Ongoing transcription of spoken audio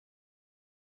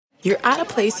You're at a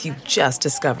place you just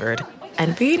discovered.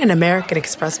 And being an American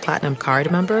Express Platinum card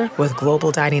member with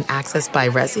global dining access by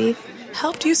Resi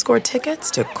helped you score tickets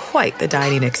to quite the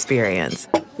dining experience.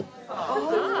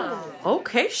 Oh,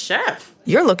 okay, chef.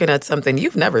 You're looking at something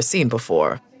you've never seen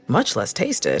before, much less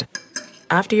tasted.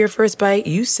 After your first bite,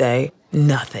 you say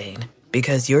nothing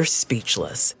because you're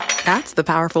speechless. That's the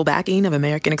powerful backing of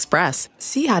American Express.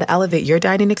 See how to elevate your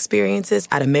dining experiences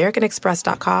at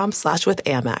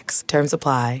americanexpress.com/withAmex. Terms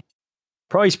apply.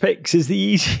 Prize Picks is the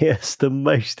easiest and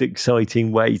most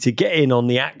exciting way to get in on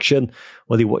the action,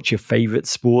 whether you watch your favourite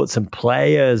sports and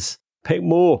players. Pick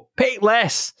more, pick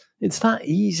less. It's that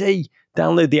easy.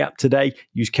 Download the app today.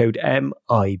 Use code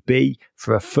MIB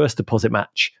for a first deposit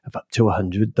match of up to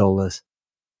 $100.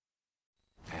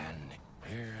 And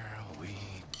here we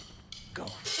go.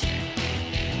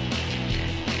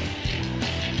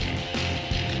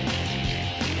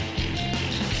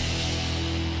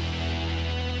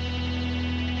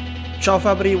 Ciao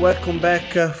Fabri, welcome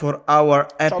back for our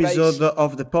episode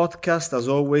of the podcast. As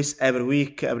always, every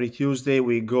week, every Tuesday,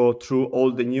 we go through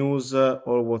all the news,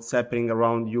 all what's happening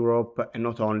around Europe, and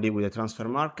not only with the transfer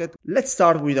market. Let's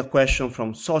start with a question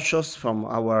from socials, from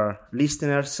our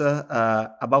listeners,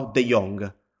 about De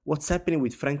Jong. What's happening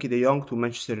with Frankie De Jong to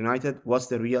Manchester United? What's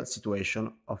the real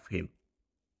situation of him?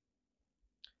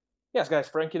 Yes, guys,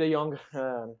 Frankie De Jong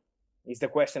is the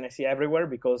question I see everywhere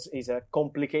because it's a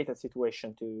complicated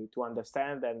situation to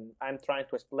understand, and I'm trying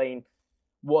to explain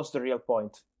what's the real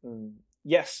point.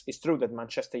 Yes, it's true that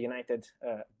Manchester United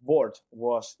board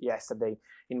was yesterday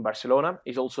in Barcelona.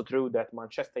 It's also true that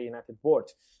Manchester United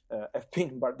board have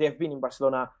been in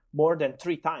Barcelona more than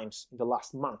 3 times in the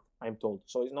last month, I'm told.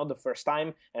 So it's not the first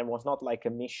time, and was not like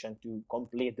a mission to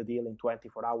complete the deal in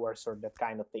 24 hours or that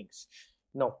kind of things.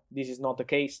 No, this is not the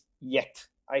case yet.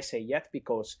 I say yet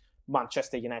because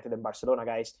Manchester United and Barcelona,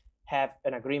 guys, have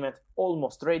an agreement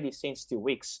almost ready since 2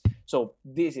 weeks. So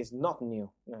this is not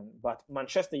new. But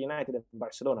Manchester United and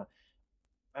Barcelona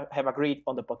have agreed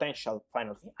on the potential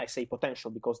final. I say potential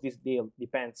because this deal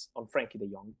depends on Frankie De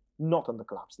Jong, not on the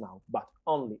clubs now, but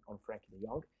only on Frankie De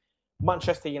Jong.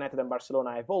 Manchester United and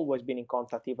Barcelona have always been in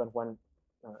contact, even when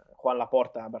Juan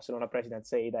Laporta, Barcelona president,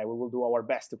 said that we will do our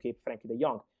best to keep Frankie De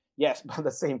Jong. Yes, but at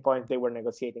the same point, they were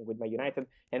negotiating with Man United,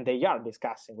 and they are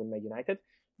discussing with Man United.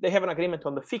 They have an agreement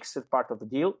on the fixed part of the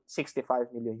deal,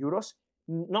 65 million euros,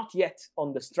 not yet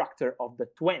on the structure of the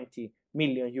 20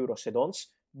 million euro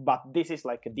add-ons, but this is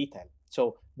like a detail.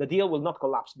 So the deal will not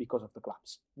collapse because of the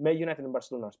clubs. Man United and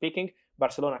Barcelona are speaking.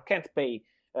 Barcelona can't pay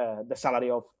the salary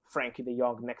of Frankie De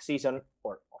Jong next season,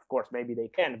 or of course, maybe they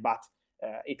can, but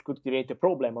it could create a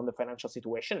problem on the financial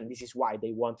situation, and this is why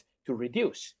they want to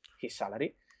reduce his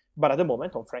salary. But at the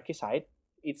moment, on Frankie's side,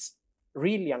 it's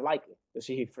really unlikely to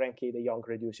see Frankie De Jong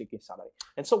reducing his salary.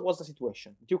 And so what's the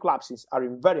situation? 2 clubs are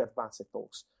in very advanced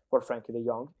talks for Frankie De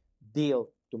Jong, deal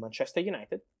to Manchester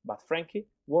United, but Frankie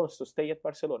wants to stay at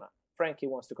Barcelona. Frankie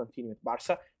wants to continue at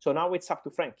Barca. So now it's up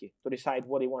to Frankie to decide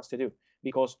what he wants to do,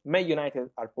 because Man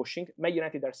United are pushing. Man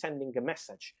United are sending a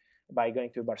message by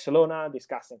going to Barcelona,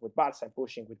 discussing with Barca and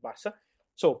pushing with Barca.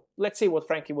 So let's see what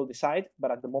Frankie will decide.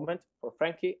 But at the moment, for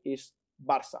Frankie, is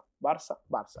Barca, Barca,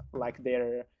 Barca, like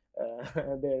their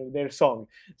song.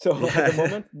 So at the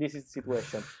moment, this is the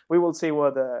situation. We will see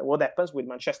what happens with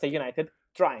Manchester United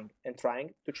trying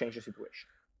to change the situation.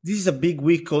 This is a big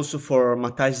week also for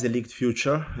Matthijs de Ligt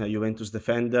future, Juventus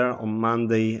defender. On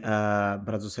Monday,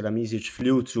 Brazos Selamisic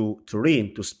flew to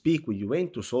Turin to speak with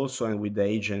Juventus also, and with the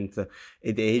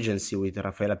agency with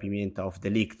Raffaella Pimienta of de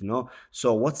Ligt. No?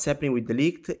 So what's happening with de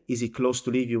Ligt? Is he close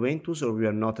to leave Juventus, or we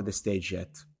are not at the stage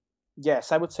yet?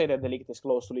 Yes, I would say that de Ligt is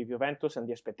close to leave Juventus, and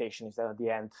the expectation is that at the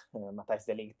end, Matthijs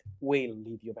de Ligt will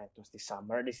leave Juventus this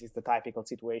summer. This is the typical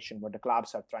situation where the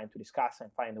clubs are trying to discuss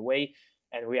and find a way,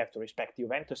 and we have to respect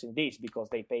Juventus in this because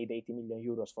they paid 80 million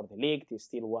euros for de Ligt. He's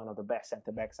still one of the best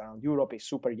centre-backs around Europe. He's a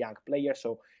super young player,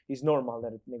 so it's normal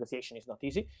that the negotiation is not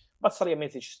easy. But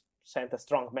Salihamidzic sent a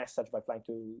strong message by flying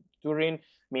to Turin,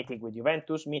 meeting with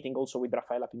Juventus, meeting also with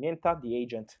Raffaella Pimienta, the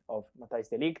agent of Matthijs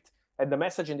de Ligt. And the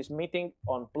message in this meeting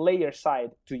on player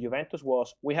side to Juventus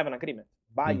was, we have an agreement.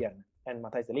 Bayern and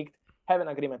Matthijs de Ligt have an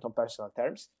agreement on personal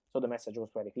terms. So the message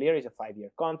was very clear. It's a 5-year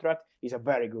contract. It's a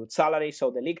very good salary. So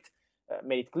de Ligt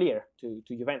made it clear to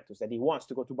Juventus that he wants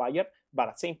to go to Bayern. But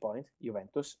at the same point,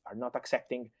 Juventus are not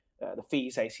accepting the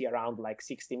fees I see around like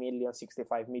 60 million,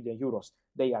 65 million euros.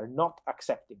 They are not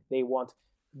accepting. They want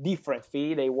different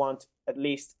fee. They want at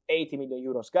least 80 million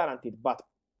euros guaranteed, but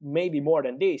maybe more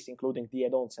than this, including the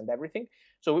add-ons and everything.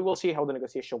 So we will see how the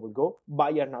negotiation will go.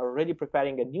 Bayern are already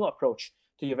preparing a new approach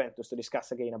to Juventus to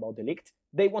discuss again about the league.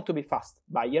 They want to be fast,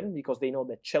 Bayern, because they know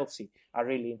that Chelsea are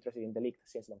really interested in the league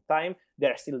since a long time.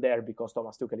 They're still there because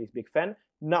Thomas Tuchel is a big fan.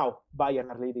 Now Bayern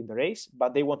are leading the race,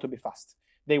 but they want to be fast.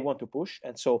 They want to push,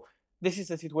 and so this is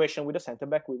the situation with the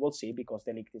centre-back. We will see, because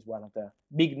the league is one of the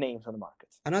big names on the market.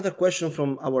 Another question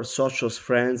from our socials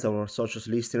friends, our socials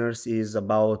listeners, is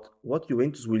about what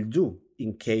Juventus will do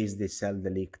in case they sell the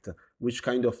league. Which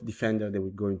kind of defender they were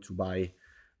going to buy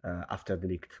after the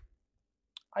league?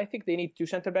 I think they need two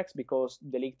centre-backs because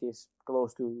the league is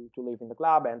close to leaving the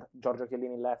club, and Giorgio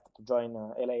Chiellini left to join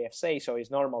LAFC, so it's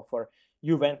normal for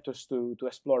Juventus to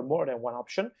explore more than one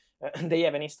option. They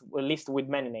have a list with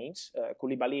many names.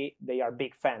 Koulibaly, they are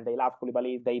big fan. They love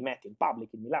Koulibaly. They met in public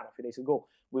in Milan a few days ago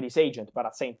with his agent, but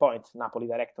at the same point, Napoli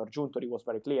director Giuntoli was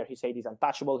very clear. He said he's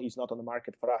untouchable. He's not on the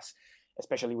market for us,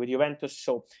 especially with Juventus.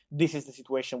 So this is the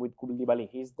situation with Koulibaly.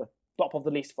 He's the top of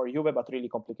the list for Juve, but really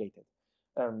complicated.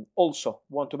 Also,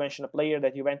 want to mention a player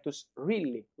that Juventus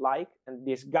really like, and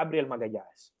this Gabriel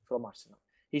Magalhaes from Arsenal.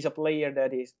 He's a player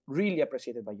that is really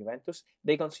appreciated by Juventus.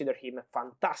 They consider him a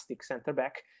fantastic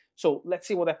centre-back. So let's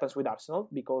see what happens with Arsenal,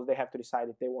 because they have to decide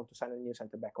if they want to sign a new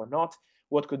centre-back or not.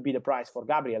 What could be the price for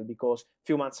Gabriel, because a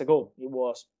few months ago he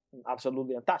was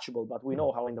absolutely untouchable, but we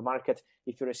know how in the market,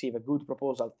 if you receive a good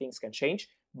proposal, things can change.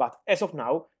 But as of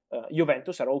now,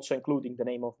 Juventus are also including the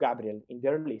name of Gabriel in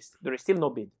their list. There is still no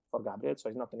bid for Gabriel, so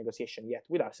it's not a negotiation yet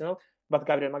with Arsenal, but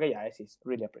Gabriel Magalhaes is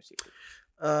really appreciated.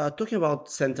 Talking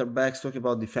about centre-backs, talking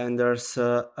about defenders,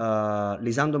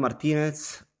 Lisandro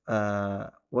Martinez,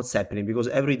 what's happening? Because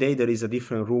every day there is a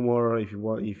different rumor,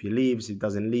 if he leaves, he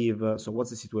doesn't leave. So what's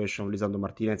the situation of Lisandro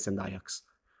Martinez and Ajax?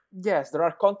 Yes, there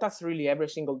are contacts really every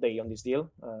single day on this deal.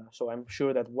 So I'm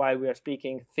sure that while we are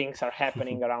speaking, things are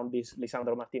happening around this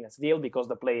Lisandro Martinez deal, because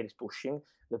the player is pushing.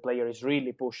 The player is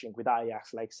really pushing with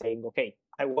Ajax, like saying, okay,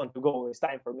 I want to go. It's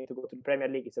time for me to go to the Premier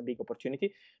League. It's a big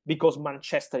opportunity, because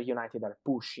Manchester United are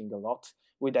pushing a lot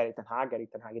with Erik ten Hag. Erik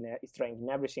ten Hag is trying in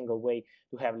every single way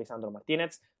to have Lisandro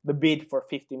Martinez. The bid for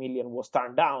 50 million was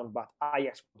turned down, but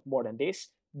Ajax want more than this.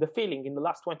 The feeling in the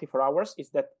last 24 hours is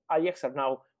that Ajax are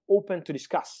now open to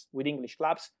discuss with English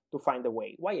clubs to find a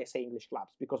way. Why I say English clubs?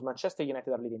 Because Manchester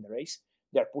United are leading the race.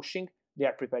 They are pushing. They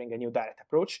are preparing a new direct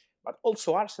approach. But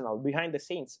also Arsenal, behind the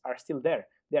scenes, are still there.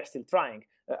 They are still trying.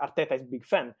 Arteta is a big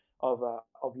fan of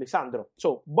Lisandro.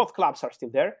 So both clubs are still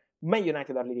there. Man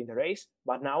United are leading the race,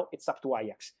 but now it's up to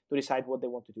Ajax to decide what they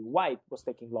want to do. Why it was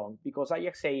taking long? Because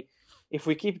Ajax say, if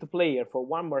we keep the player for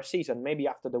one more season, maybe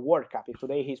after the World Cup, if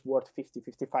today he's worth 50,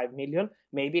 55 million,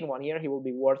 maybe in 1 year he will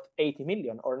be worth 80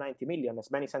 million or 90 million, as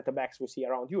many centre-backs we see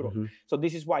around Europe. Mm-hmm. So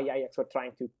this is why Ajax were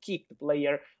trying to keep the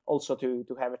player, also to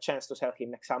have a chance to sell him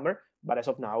next summer. But as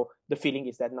of now, the feeling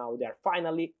is that now they're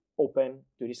finally open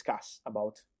to discuss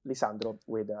about Lisandro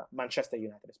with Manchester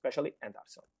United especially, and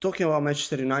Arsenal. Talking about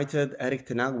Manchester United, Erik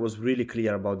ten Hag was really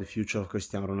clear about the future of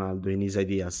Cristiano Ronaldo in his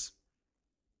ideas.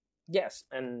 Yes,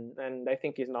 and I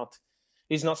think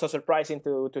it's not so surprising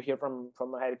to hear from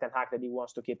Erik ten Hag that he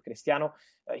wants to keep Cristiano.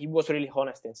 He was really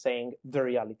honest in saying the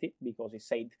reality, because he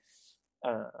said,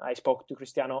 I spoke to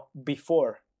Cristiano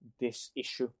before this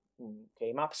issue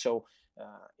came up, so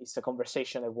it's a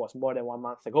conversation that was more than 1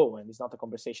 month ago, and it's not a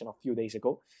conversation of a few days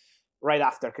ago, right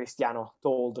after Cristiano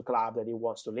told the club that he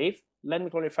wants to leave. Let me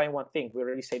clarify one thing. We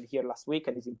already said here last week,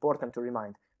 and it's important to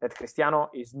remind that Cristiano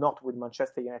is not with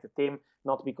Manchester United team,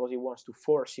 not because he wants to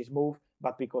force his move,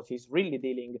 but because he's really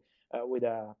dealing with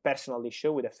a personal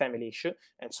issue, with a family issue,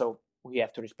 and so we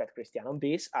have to respect Cristiano on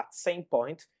this. At the same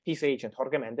point, his agent,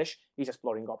 Jorge Mendes, is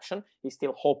exploring option. He's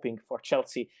still hoping for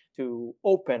Chelsea to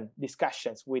open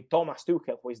discussions with Thomas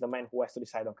Tuchel, who is the man who has to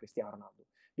decide on Cristiano Ronaldo.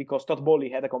 Because Todd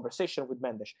Bowley had a conversation with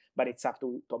Mendes, but it's up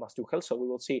to Thomas Tuchel. So we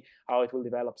will see how it will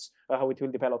develop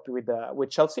with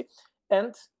Chelsea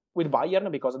and with Bayern,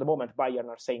 because at the moment Bayern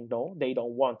are saying no, they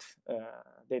don't want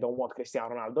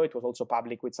Cristiano Ronaldo. It was also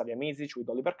public with Salihamidzic, with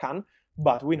Oliver Kahn,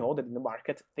 but we know that in the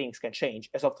market things can change.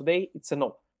 As of today, it's a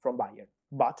no from Bayern,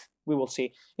 but we will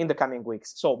see in the coming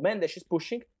weeks. So Mendes is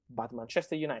pushing, but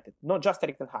Manchester United, not just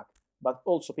Erik ten Hag, but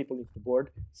also people in the board,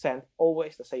 send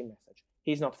always the same message.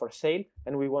 He's not for sale,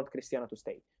 and we want Cristiano to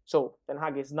stay. So Ten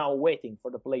Hag is now waiting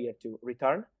for the player to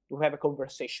return, to have a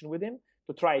conversation with him,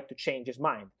 to try to change his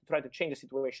mind, to try to change the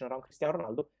situation around Cristiano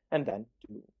Ronaldo, and then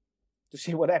to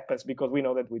see what happens, because we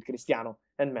know that with Cristiano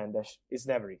and Mendes, it's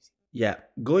never easy. Yeah,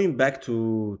 going back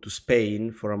to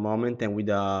Spain for a moment, and with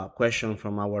a question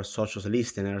from our social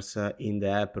listeners in the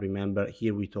app. Remember,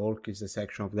 Here We Talk is the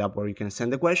section of the app where you can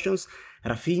send the questions.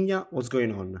 Raphinha, what's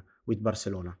going on with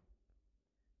Barcelona?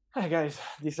 Hi guys,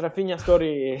 this Raphinha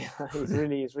story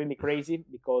is really crazy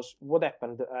because what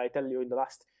happened, I tell you, in the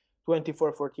last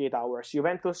 48 hours,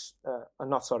 Juventus,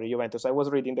 Juventus, I was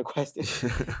reading the question.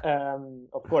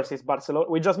 Of course, it's Barcelona.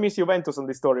 We just missed Juventus on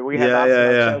this story. We had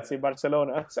Arsenal, Chelsea,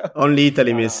 Barcelona. So, only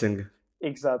Italy missing.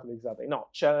 Exactly. No,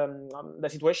 the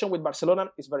situation with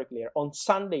Barcelona is very clear. On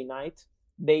Sunday night,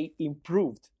 they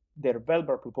improved their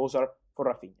verbal proposal for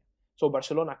Raphinha. So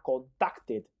Barcelona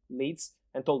contacted Leeds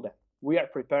and told them, we are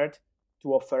prepared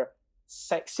to offer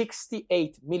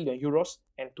 68 million euros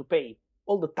and to pay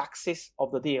all the taxes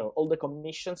of the deal, all the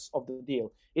commissions of the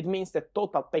deal. It means the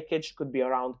total package could be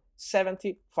around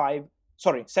 72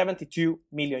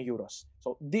 million euros.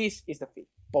 So this is the fee,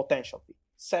 potential fee,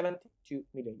 72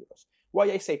 million euros.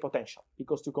 Why I say potential?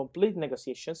 Because to complete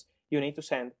negotiations, you need to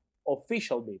send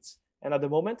official bids. And at the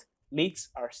moment, Leeds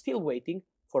are still waiting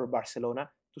for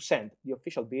Barcelona to send the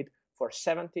official bid for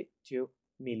 72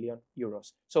 million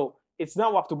euros. So it's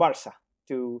now up to Barca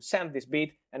to send this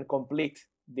bid and complete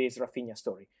this Raphinha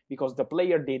story, because the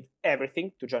player did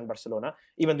everything to join Barcelona.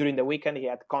 Even during the weekend, he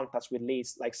had contacts with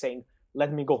Leeds, like saying,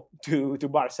 let me go to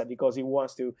Barca, because he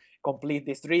wants to complete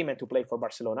this dream and to play for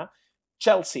Barcelona.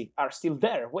 Chelsea are still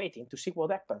there waiting to see what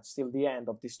happens till the end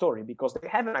of the story, because they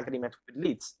have an agreement with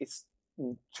Leeds. It's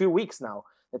 2 weeks now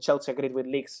that Chelsea agreed with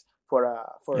Leeds for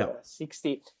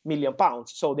 60 million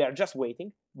pounds. So they are just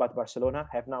waiting, but Barcelona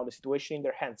have now the situation in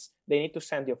their hands. They need to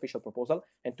send the official proposal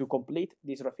and to complete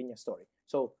this Raphinha story.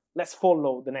 So let's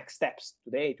follow the next steps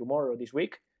today, tomorrow, this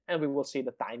week, and we will see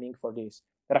the timing for this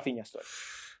Raphinha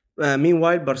story.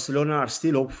 Meanwhile, Barcelona are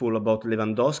still hopeful about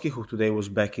Lewandowski, who today was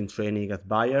back in training at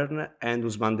Bayern, and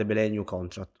Ousmane Dembélé new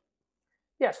contract.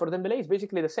 Yes, for Dembélé, it's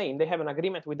basically the same. They have an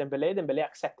agreement with Dembélé. Dembélé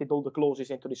accepted all the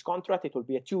clauses into this contract. It will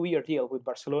be a 2-year deal with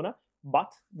Barcelona,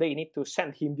 but they need to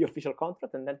send him the official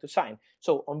contract and then to sign.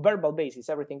 So on verbal basis,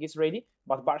 everything is ready,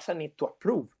 but Barca need to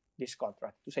approve this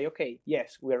contract to say, okay,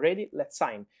 yes, we're ready, let's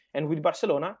sign. And with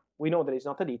Barcelona, we know there is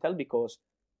not a detail, because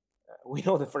we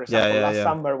know that, for example, last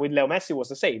summer with Leo Messi was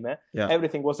the same.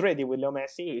 Everything was ready with Leo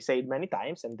Messi. He said many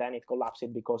times, and then it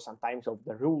collapsed because sometimes of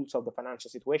the rules of the financial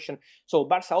situation. So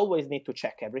Barca always need to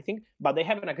check everything, but they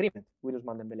have an agreement with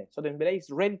Ousmane Dembélé. So Dembélé is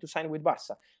ready to sign with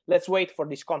Barca. Let's wait for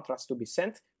these contracts to be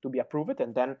sent, to be approved,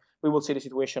 and then we will see the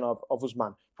situation of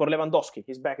Ousmane. For Lewandowski,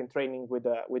 he's back in training with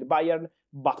Bayern,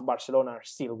 but Barcelona are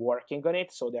still working on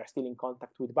it, so they are still in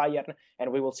contact with Bayern,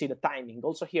 and we will see the timing.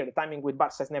 Also here, the timing with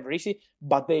Barca is never easy,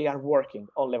 but they are working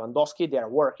on Lewandowski, they are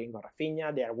working on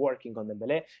Raphinha, they are working on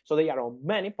Dembélé, so they are on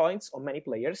many points, on many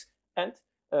players. And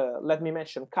let me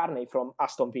mention Carney from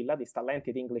Aston Villa, this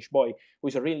talented English boy, who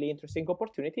is a really interesting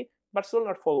opportunity.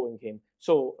 Barcelona are following him.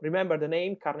 So remember the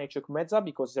name Carney Chukwuemeza,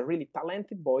 because he's a really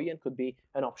talented boy and could be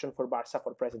an option for Barca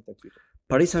for present and future.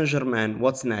 Paris Saint-Germain,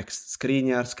 what's next?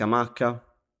 Skriniar, Scamacca?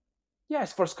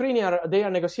 Yes, for Skriniar, they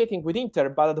are negotiating with Inter,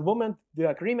 but at the moment, the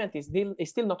agreement is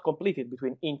still not completed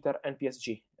between Inter and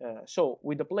PSG. So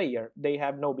with the player, they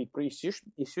have no big issues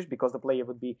because the player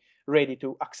would be ready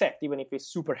to accept, even if he's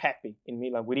super happy in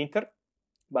Milan with Inter.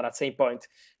 But at the same point,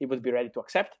 he would be ready to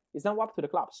accept. It's now up to the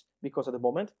clubs, because at the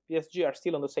moment, PSG are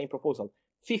still on the same proposal,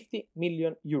 50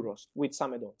 million euros with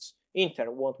some add-ons.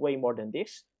 Inter want way more than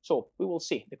this, so we will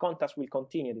see. The contest will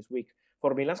continue this week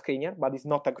for Milan Skriniar, but it's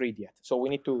not agreed yet. So we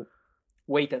need to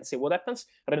wait and see what happens.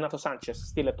 Renato Sanchez,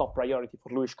 still a top priority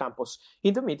for Luis Campos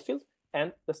in the midfield,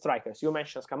 and the strikers. You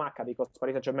mentioned Scamacca, because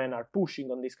Paris Saint-Germain are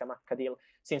pushing on this Scamacca deal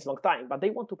since a long time, but they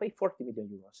want to pay 40 million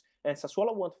euros, and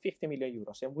Sassuolo want 50 million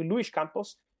euros. And with Luis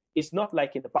Campos, it's not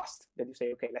like in the past that you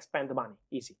say, okay, let's spend the money,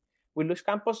 easy. With Luis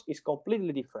Campos, it's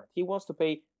completely different. He wants to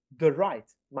pay the right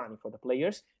money for the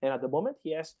players, and at the moment,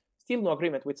 he has still no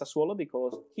agreement with Sassuolo,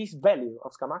 because his value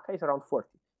of Scamacca is around 40.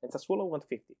 And Sassuolo want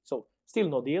 50. So still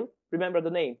no deal. Remember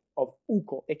the name of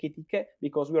Uko Ekitike,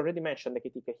 because we already mentioned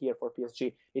Ekitike here for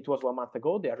PSG. It was 1 month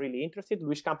ago. They are really interested.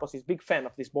 Luis Campos is a big fan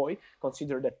of this boy,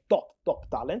 considered a top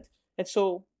talent. And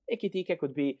so Ekitike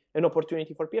could be an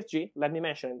opportunity for PSG. Let me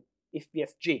mention, if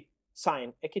PSG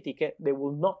sign Ekitike, they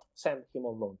will not send him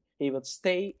on loan. He will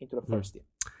stay into the first team.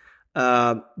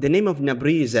 The name of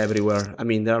Gnabry is everywhere. I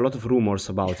mean, there are a lot of rumors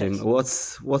about him.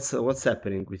 What's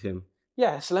happening with him?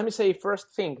 Yes, let me say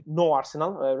first thing, no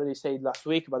Arsenal. I already said last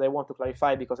week, but I want to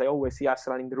clarify, because I always see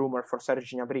Arsenal in the rumor for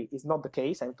Serge Gnabry. It's not the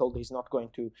case. I'm told he's not going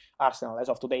to Arsenal. As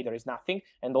of today, there is nothing.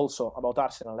 And also about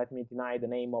Arsenal, let me deny the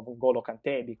name of N'Golo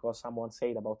Kante, because someone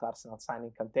said about Arsenal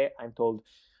signing Kante. I'm told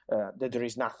that there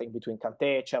is nothing between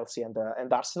Kante, Chelsea, and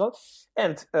Arsenal.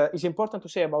 And it's important to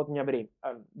say about Gnabry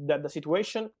that the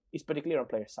situation is pretty clear on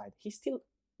player side. He's still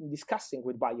discussing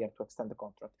with Bayern to extend the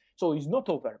contract. So it's not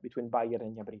over between Bayern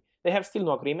and Gnabry. They have still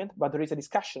no agreement, but there is a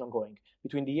discussion ongoing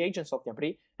between the agents of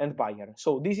Gnabry and Bayern.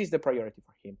 So this is the priority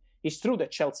for him. It's true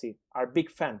that Chelsea are a big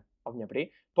fan of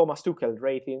Gnabry. Thomas Tuchel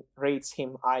rates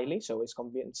him highly, so he's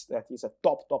convinced that he's a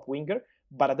top winger.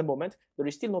 But at the moment, there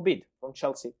is still no bid from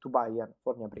Chelsea to Bayern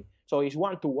for Gnabry. So he's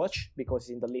one to watch because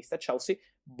he's in the list at Chelsea.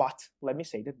 But let me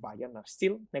say that Bayern are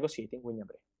still negotiating with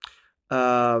Gnabry.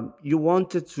 You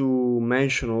wanted to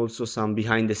mention also some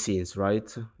behind the scenes,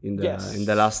 right? In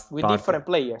the last with part, different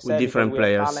players. with different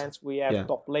players. We have talents, we have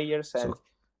top players, and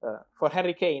for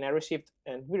Harry Kane,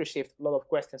 we received a lot of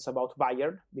questions about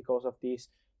Bayern because of these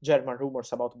German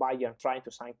rumors about Bayern trying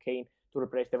to sign Kane to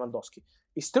replace Lewandowski.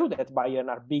 It's true that Bayern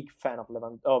are big fan of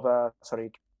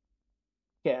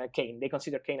Kane. They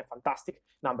consider Kane a fantastic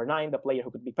number 9, the player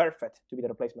who could be perfect to be the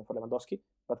replacement for Lewandowski.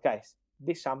 But guys,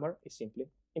 this summer is simply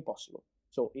impossible.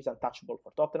 So he's untouchable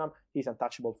for Tottenham, he's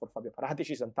untouchable for Fabio Paratici,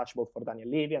 he's untouchable for Daniel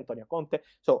Levy, Antonio Conte.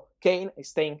 So Kane is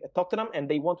staying at Tottenham and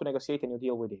they want to negotiate a new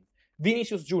deal with him.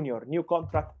 Vinicius Jr., new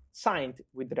contract signed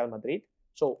with Real Madrid.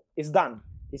 So it's done.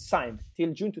 It's signed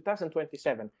till June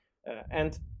 2027.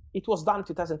 And it was done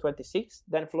 2026.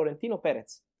 Then Florentino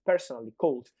Perez personally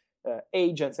called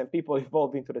agents and people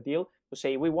involved into the deal to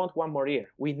say, we want one more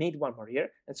year. We need one more year.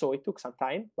 And so it took some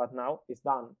time, but now it's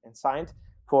done and signed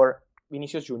for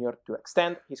Vinicius Jr. to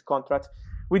extend his contract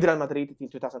with Real Madrid till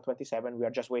 2027. We are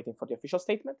just waiting for the official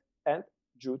statement. And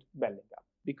Jude Bellingham.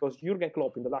 Because Jurgen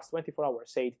Klopp in the last 24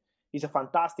 hours said he's a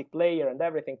fantastic player and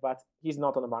everything, but he's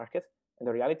not on the market. And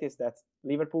the reality is that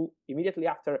Liverpool, immediately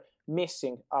after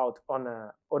missing out on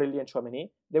Aurélien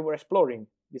Tchouaméni, they were exploring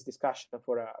this discussion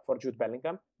for Jude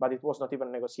Bellingham, but it was not even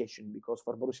a negotiation because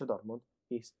for Borussia Dortmund,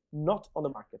 he's not on the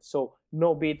market. So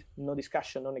no bid, no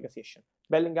discussion, no negotiation.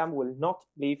 Bellingham will not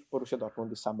leave Borussia Dortmund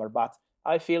this summer, but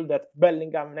I feel that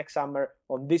Bellingham next summer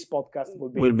on this podcast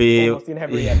will be almost in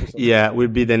every episode. Yeah, will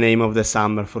be the name of the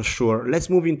summer for sure. Let's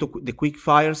move into the quick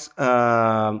fires.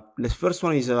 The first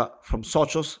one is from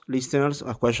Socios listeners,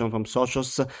 a question from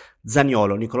Socios.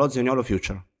 Zaniolo, Nicolò Zaniolo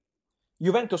future.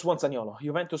 Juventus wants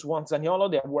Zaniolo.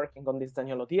 They are working on this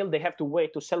Zaniolo deal. They have to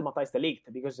wait to sell Matthijs de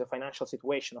Ligt because the financial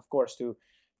situation, of course, to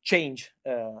change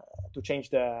the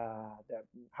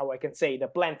how I can say the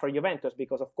plan for Juventus,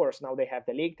 because of course now they have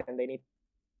de Ligt and they need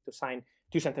to sign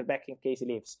 2 center back in case he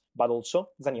leaves. But also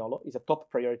Zaniolo is a top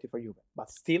priority for Juve, but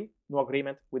still no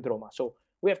agreement with Roma. So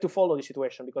we have to follow the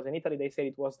situation because in Italy they said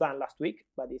it was done last week,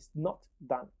 but it's not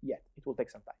done yet. It will take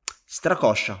some time.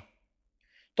 Strakosha.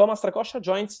 Thomas Strakosha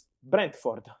joins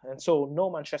Brentford, and so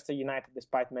no Manchester United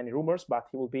despite many rumors, but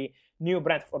he will be new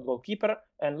Brentford goalkeeper.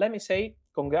 And let me say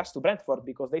congrats to Brentford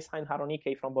because they signed Haron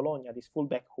Ike from Bologna, this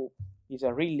fullback who is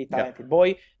a really talented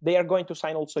boy. They are going to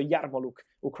sign also Yarmouk,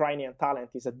 Ukrainian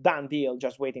talent. Is a done deal,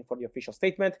 just waiting for the official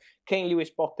statement. Kane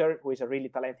Lewis-Potter, who is a really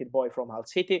talented boy from Hull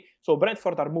City. So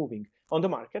Brentford are moving on the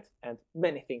market and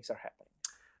many things are happening.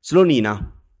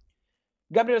 Slonina.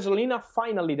 Gabriel Slonina,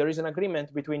 finally, there is an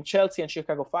agreement between Chelsea and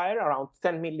Chicago Fire, around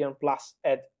 10 million plus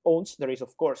add-ons. There is,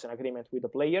 of course, an agreement with the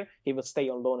player. He will stay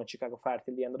on loan at Chicago Fire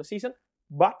till the end of the season,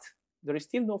 but there is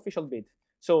still no official bid.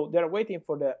 So they're waiting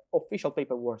for the official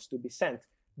paperwork to be sent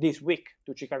this week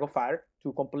to Chicago Fire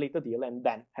to complete the deal and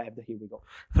then have the here we go.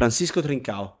 Francisco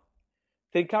Trincao.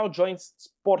 Trincao joins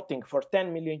Sporting for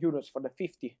 10 million euros for the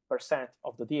 50%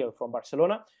 of the deal from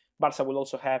Barcelona. Barca will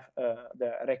also have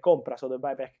the recompra, so the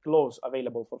buyback clause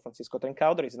available for Francisco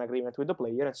Trincao. There is an agreement with the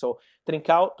player, and so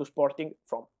Trincao to Sporting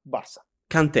from Barca.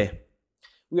 Kanté.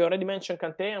 We already mentioned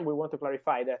Kanté, and we want to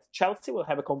clarify that Chelsea will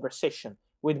have a conversation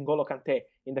with N'Golo Kanté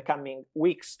in the coming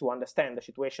weeks to understand the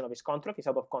situation of his contract. He's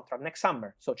out of contract next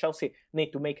summer, so Chelsea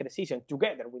need to make a decision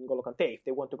together with N'Golo Kanté if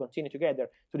they want to continue together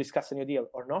to discuss a new deal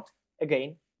or not.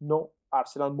 Again, no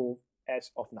Arsenal move as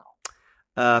of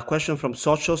now. Question from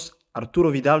Socios.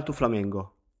 Arturo Vidal to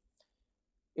Flamengo.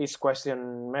 It's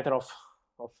matter of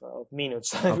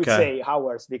minutes, I would say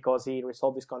hours, because he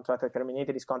resolved his contract,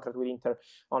 terminated his contract with Inter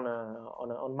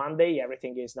on Monday.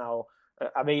 Everything is now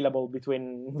available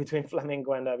between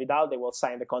Flamengo and Vidal. They will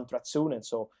sign the contract soon, and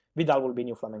so Vidal will be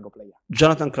new Flamengo player.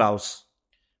 Jonathan Klaus.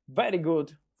 Very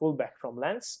good fullback from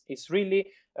Lens. Is really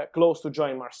close to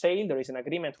join Marseille. There is an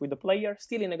agreement with the player,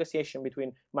 still in negotiation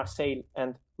between Marseille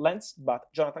and Lens, but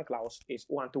Jonathan Klaus is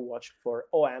one to watch for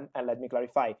OM. And let me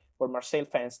clarify, for Marseille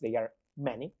fans, they are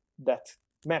many, that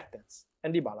Mertens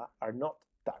and Dybala are not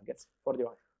targets for the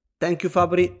OM. Thank you,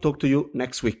 Fabri. Talk to you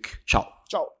next week. Ciao.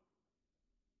 Ciao.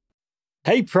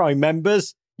 Hey, Prime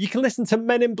members, you can listen to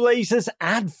Men in Blazers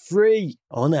ad-free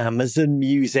on Amazon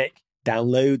Music.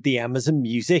 Download the Amazon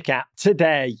Music app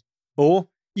today. Or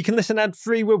you can listen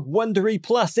ad-free with Wondery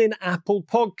Plus in Apple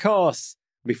Podcasts.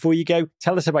 Before you go,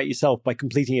 tell us about yourself by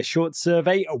completing a short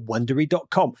survey at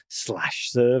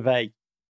wondery.com/survey.